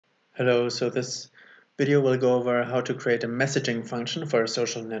Hello, so this video will go over how to create a messaging function for a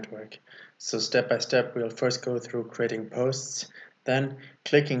social network. So step by step, we'll first go through creating posts, then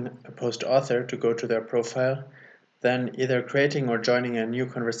clicking a post author to go to their profile, then either creating or joining a new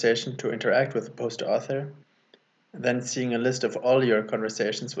conversation to interact with the post author, then seeing a list of all your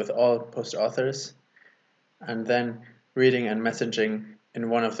conversations with all post authors, and then reading and messaging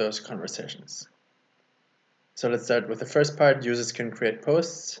in one of those conversations. So let's start with the first part. Users can create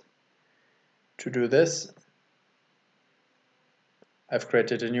posts. To do this, I've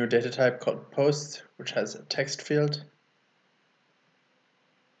created a new data type called post, which has a text field.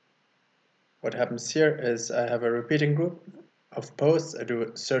 What happens here is I have a repeating group of posts. I do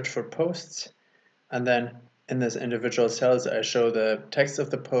a search for posts, and then in this individual cells I show the text of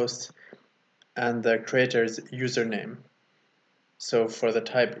the post and the creator's username. So for the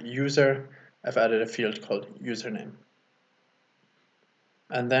type user, I've added a field called username.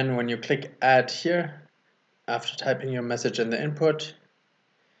 And then when you click add here, after typing your message in the input,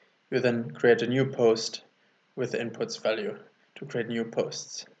 you then create a new post with the inputs value to create new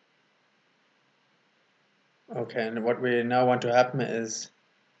posts. Okay, and what we now want to happen is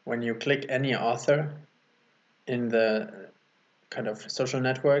when you click any author in the kind of social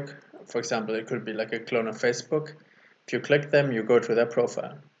network, for example, it could be like a clone of Facebook. If you click them, you go to their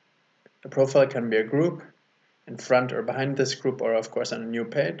profile. The profile can be a group in front or behind this group, or of course on a new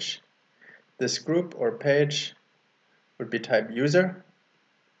page. This group or page would be type user.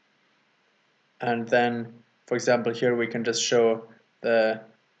 And then, for example, here we can just show the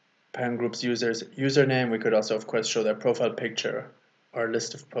parent group's user's username. We could also, of course, show their profile picture or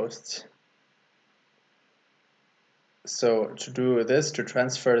list of posts. So to do this, to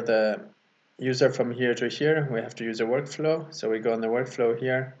transfer the user from here to here, we have to use a workflow. So we go in the workflow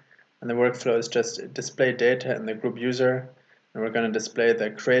here, and the workflow is just display data in the group user, and we're going to display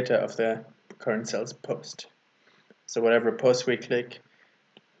the creator of the current cell's post. So whatever post we click,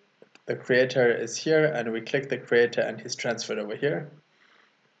 the creator is here, and we click the creator and he's transferred over here.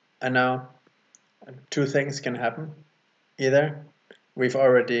 And now two things can happen. Either we've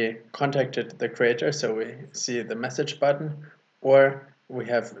already contacted the creator, so we see the message button, or we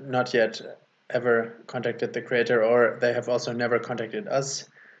have not yet ever contacted the creator, or they have also never contacted us,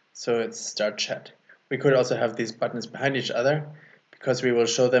 so it's start chat. We could also have these buttons behind each other because we will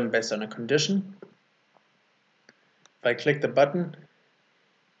show them based on a condition. If I click the button,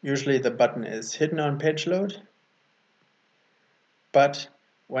 usually the button is hidden on page load, but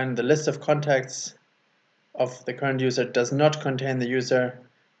when the list of contacts of the current user does not contain the user,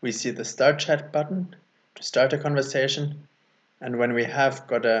 we see the start chat button to start a conversation. And when we have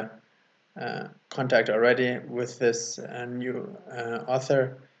got a contact already with this new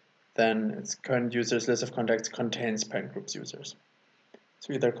author, then its current users list of contacts contains parent group's users.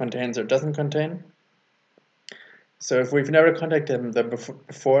 So either contains or doesn't contain. So if we've never contacted them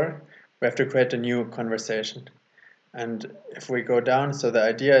before, we have to create a new conversation. And if we go down, so the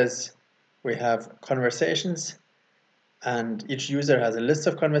idea is we have conversations, and each user has a list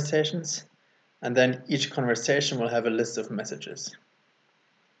of conversations, and then each conversation will have a list of messages.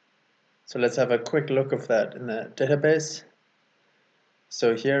 So let's have a quick look of that in the database.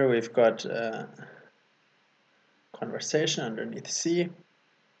 So here we've got a conversation underneath C.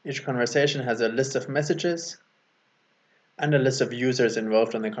 Each conversation has a list of messages and a list of users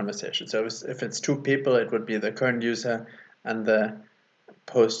involved in the conversation. So if it's two people, it would be the current user and the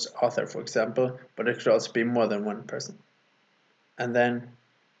post author, for example, but it could also be more than one person. And then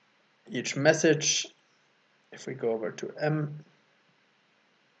each message, if we go over to M,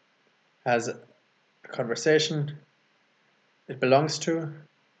 has a conversation it belongs to,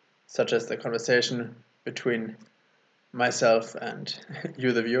 such as the conversation between myself and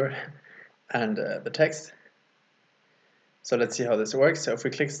you, the viewer, and the text. So let's see how this works. So if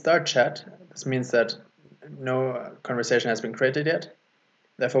we click Start Chat, this means that no conversation has been created yet.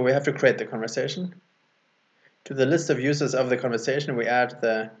 Therefore, we have to create the conversation. To the list of users of the conversation, we add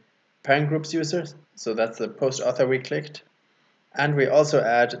the parent group's users. So that's the post author we clicked. And we also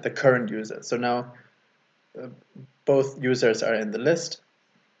add the current user. So now both users are in the list.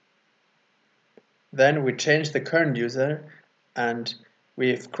 Then we change the current user, and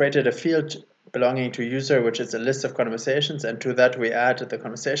we've created a field belonging to user, which is a list of conversations, and to that we add the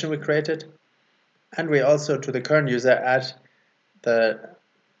conversation we created. And we also, to the current user, add the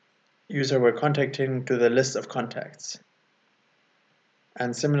user we're contacting to the list of contacts.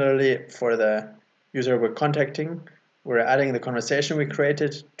 And similarly, for the user we're contacting, we're adding the conversation we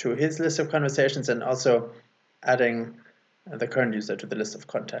created to his list of conversations and also adding the current user to the list of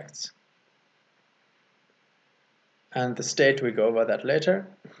contacts. And the state, we go over that later.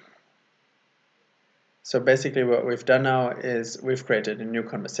 So basically what we've done now is we've created a new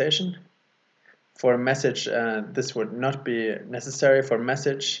conversation. For a message, this would not be necessary. For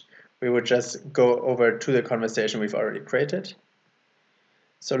message, we would just go over to the conversation we've already created.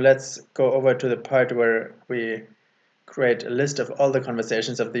 So let's go over to the part where we create a list of all the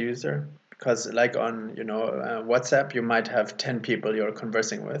conversations of the user, because like on WhatsApp, you might have 10 people you're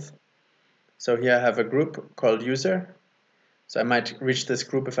conversing with. So here I have a group called user. So I might reach this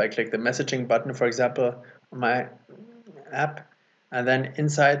group if I click the messaging button, for example, on my app. And then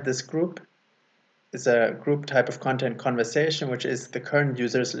inside this group is a group type of content conversation, which is the current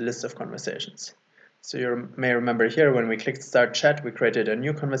user's list of conversations. So you may remember here when we clicked start chat, we created a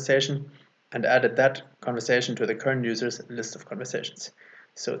new conversation and added that conversation to the current user's list of conversations.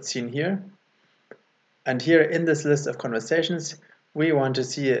 So it's seen here. And here in this list of conversations, we want to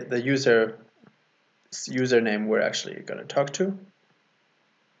see the username we're actually going to talk to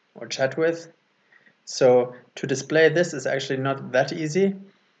or chat with. So to display this is actually not that easy.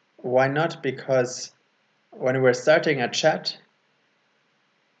 Why not? Because when we're starting a chat,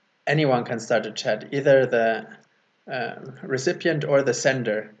 anyone can start a chat, either the recipient or the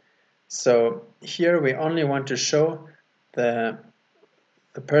sender. So here we only want to show the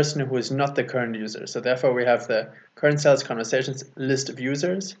person who is not the current user. So therefore we have the current sales conversations list of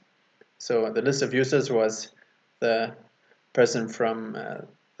users. So the list of users was the person from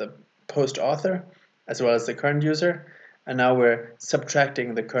the post author as well as the current user. And now we're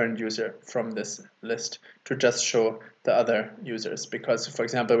subtracting the current user from this list to just show the other users, because, for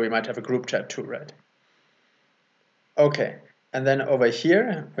example, we might have a group chat too, right? Okay, and then over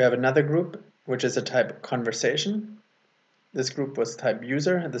here we have another group, which is a type conversation. This group was type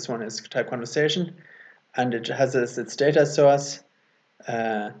user, and this one is type conversation, and it has its data source,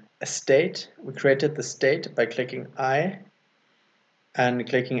 a state. We created the state by clicking I and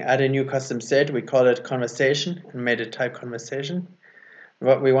clicking add a new custom state. We call it conversation and made it type conversation.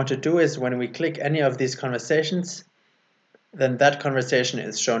 What we want to do is when we click any of these conversations, then that conversation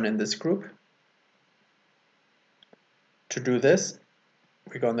is shown in this group. To do this,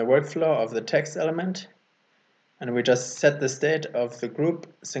 we go in the workflow of the text element and we just set the state of the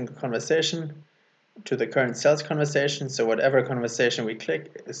group single conversation to the current sales conversation. So whatever conversation we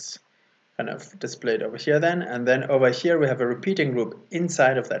click is kind of displayed over here then. And then over here we have a repeating group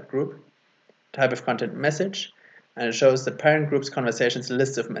inside of that group, type of content message, and it shows the parent group's conversations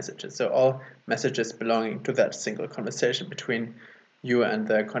list of messages. So all messages belonging to that single conversation between you and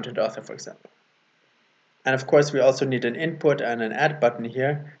the content author, for example. And of course, we also need an input and an add button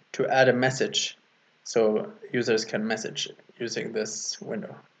here to add a message, so users can message using this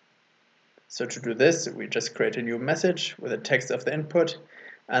window. So to do this, we just create a new message with the text of the input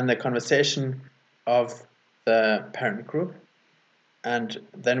and the conversation of the parent group. And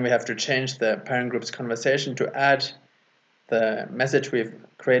then we have to change the parent group's conversation to add the message we've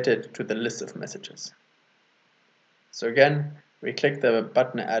created to the list of messages. So again, we click the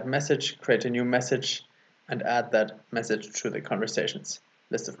button add message, create a new message, and add that message to the conversations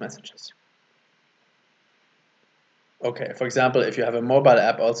list of messages. Okay, for example, if you have a mobile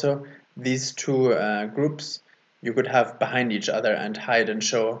app also, these two groups you could have behind each other and hide and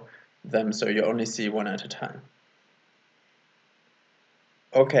show them so you only see one at a time.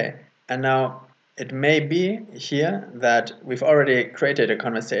 Okay, and now it may be here that we've already created a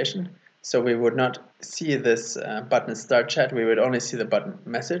conversation, so we would not see this button start chat, we would only see the button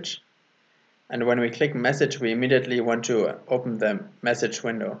message. And when we click message, we immediately want to open the message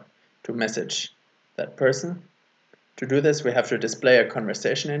window to message that person. To do this, we have to display a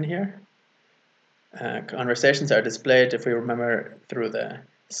conversation in here. Conversations are displayed, if we remember, through the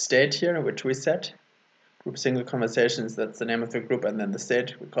state here, which we set. Group single conversations, that's the name of the group, and then the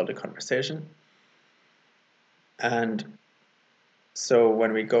state, we call it conversation. And so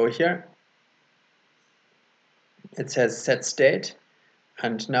when we go here, it says set state.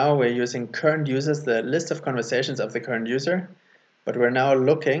 And now we're using current users, the list of conversations of the current user, but we're now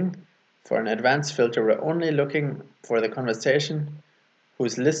looking for an advanced filter. We're only looking for the conversation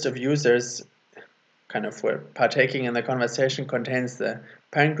whose list of users kind of were partaking in the conversation contains the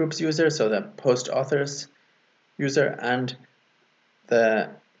parent group's user, so the post author's user, and the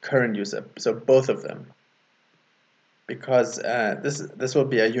current user, so both of them. Because this will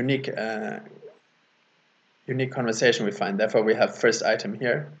be a unique conversation we find. Therefore, we have first item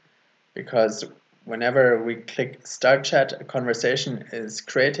here, because whenever we click start chat, a conversation is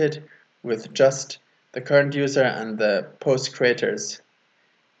created with just the current user and the post creator's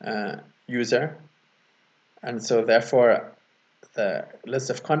user. And so therefore, the list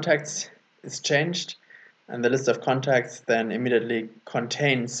of contacts is changed, and the list of contacts then immediately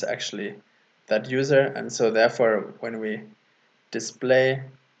contains actually that user, and so therefore when we display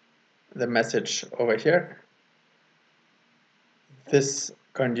the message over here, this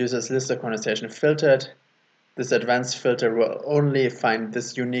current user's list of conversation filtered, this advanced filter will only find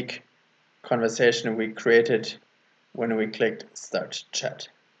this unique conversation we created when we clicked Start Chat.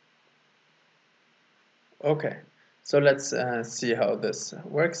 Okay, so let's see how this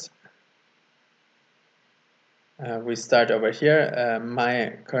works. We start over here.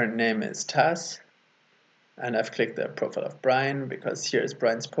 My current name is Taz, and I've clicked the profile of Brian because here is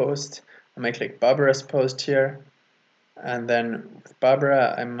Brian's post. I might click Barbara's post here, and then with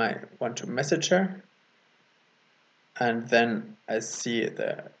Barbara I might want to message her, and then I see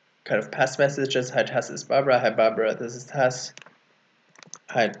the kind of past messages. Hi Taz, this is Barbara. Hi Barbara, this is Taz.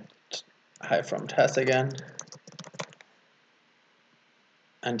 Hi from Taz again.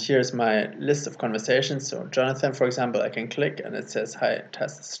 And here's my list of conversations. So Jonathan, for example, I can click and it says, hi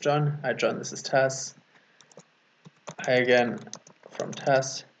Taz, this is John. Hi John, this is Taz. Hi again from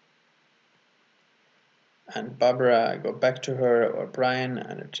Taz. And Barbara, I go back to her, or Brian,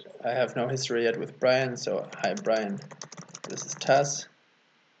 and I have no history yet with Brian, so hi Brian, this is Taz.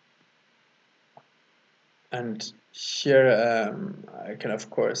 And here I can of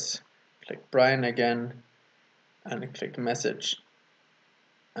course click Brian again and click message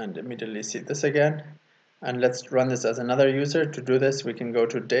and immediately see this again. And let's run this as another user. To do this, we can go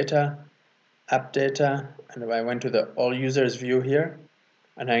to data, app data, and if I went to the all users view here,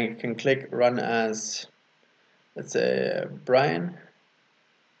 and I can click run as, let's say, Brian.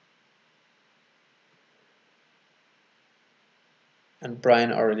 And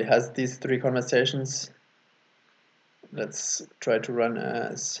Brian already has these 3 conversations. Let's try to run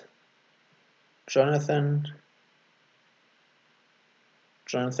as Jonathan.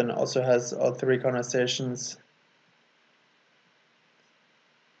 Jonathan also has all 3 conversations.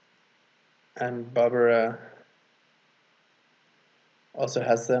 And Barbara also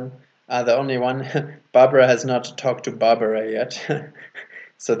has them. The only one, Barbara has not talked to Barbara yet.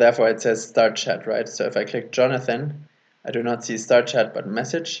 So therefore it says start chat, right? So if I click Jonathan, I do not see start chat but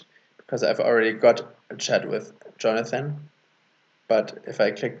message, because I've already got a chat with Jonathan. But if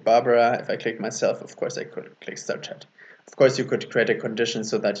I click Barbara, if I click myself, of course I could click start chat. Of course you could create a condition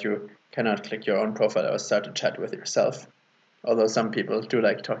so that you cannot click your own profile or start a chat with yourself. Although some people do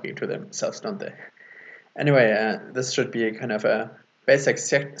like talking to themselves, don't they? Anyway, this should be kind of a basic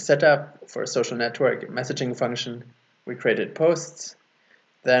setup for a social network messaging function. We created posts.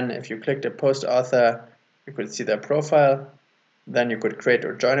 Then if you click the post author, you could see their profile. Then you could create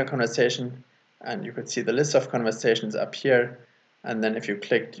or join a conversation, and you could see the list of conversations up here. And then if you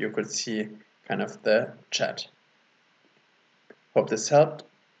clicked, you could see kind of the chat. Hope this helped.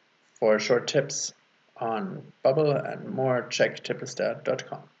 For short tips on Bubble and more, check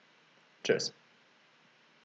TipLister.com. Cheers.